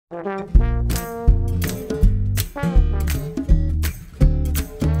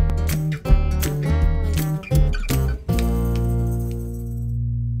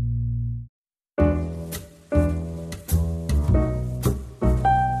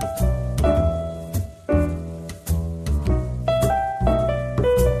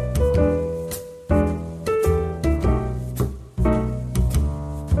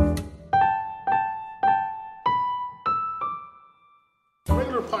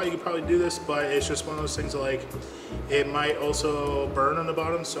Pot, you could probably do this, but it's just one of those things that, like, it might also burn on the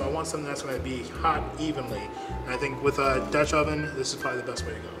bottom, so I want something that's going to be hot evenly. And I think with a Dutch oven, this is probably the best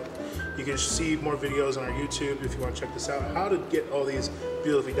way to go. You can see more videos on our YouTube if you want to check this out, how to get all these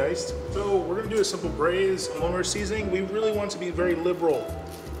beautifully diced. So we're going to do a simple braise. When we're seasoning, we really want to be very liberal.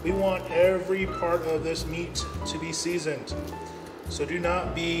 We want every part of this meat to be seasoned. So do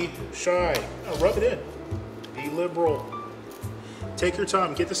not be shy. No, rub it in. Be liberal. Take your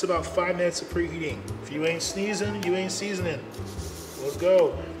time, get this about 5 minutes of preheating. If you ain't sneezing, you ain't seasoning. Let's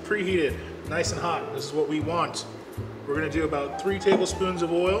go. Preheated, nice and hot. This is what we want. We're gonna do about 3 tablespoons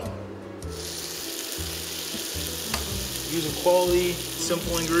of oil. Using quality,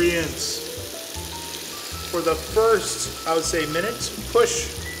 simple ingredients. For the first, I would say, minute,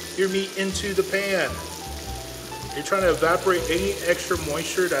 push your meat into the pan. You're trying to evaporate any extra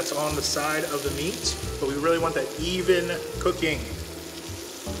moisture that's on the side of the meat, but we really want that even cooking.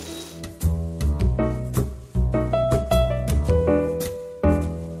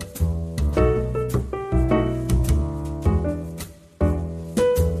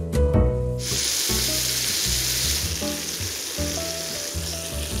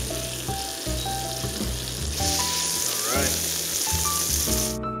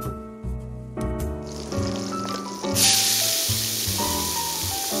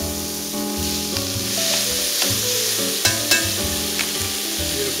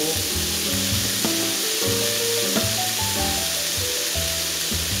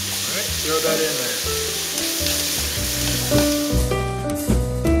 Throw that in there.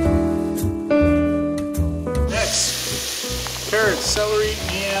 Next, carrots, celery,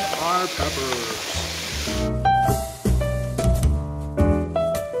 and our peppers.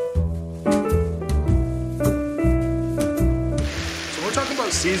 So we're talking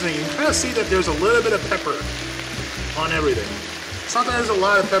about seasoning. You can kind of see that there's a little bit of pepper on everything. It's not that there's a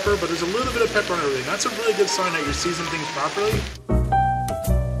lot of pepper, but there's a little bit of pepper on everything. That's a really good sign that you're seasoning things properly.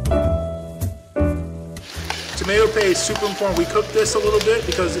 Tomato paste, super important. We cook this a little bit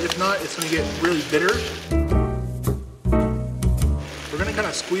because if not, it's going to get really bitter. We're going to kind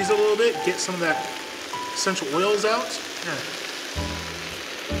of squeeze it a little bit, get some of that essential oils out.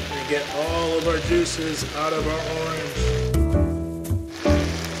 And get all of our juices out of our orange.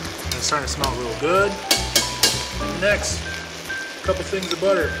 And it's starting to smell real good. Next, a couple things of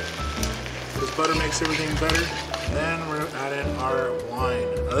butter. Because butter makes everything better. And then we're going to add in our wine.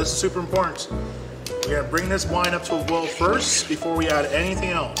 Now this is super important. We're going to bring this wine up to a boil first before we add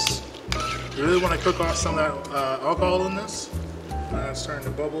anything else. You really want to cook off some of that alcohol in this. It's starting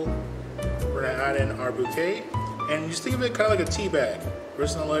to bubble. We're going to add in our bouquet. And just think of it kind of like a tea bag. We're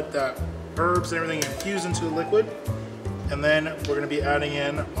just going to let that herbs and everything infuse into the liquid. And then we're going to be adding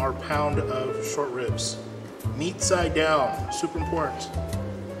in our pound of short ribs. Meat side down, super important.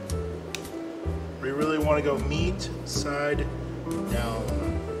 We really want to go meat side down.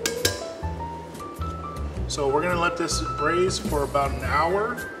 So we're gonna let this braise for about an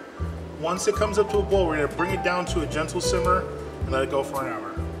hour. Once it comes up to a boil, we're gonna bring it down to a gentle simmer and let it go for an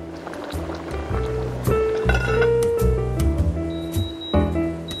hour.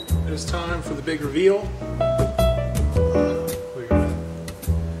 It's time for the big reveal. We're gonna,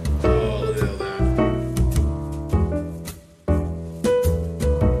 oh, look at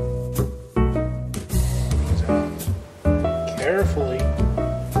that. Carefully.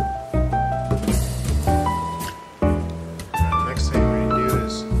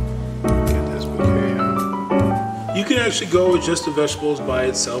 You can actually go with just the vegetables by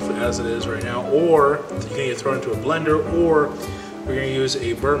itself as it is right now, or you can either throw it into a blender, or we're going to use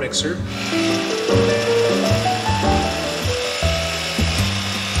a burr mixer.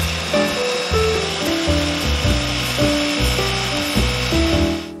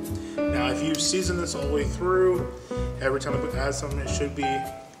 Now if you season this all the way through, every time I add something it should be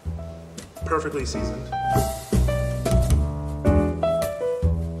perfectly seasoned.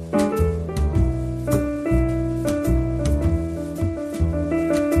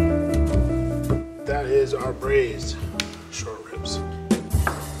 Our braised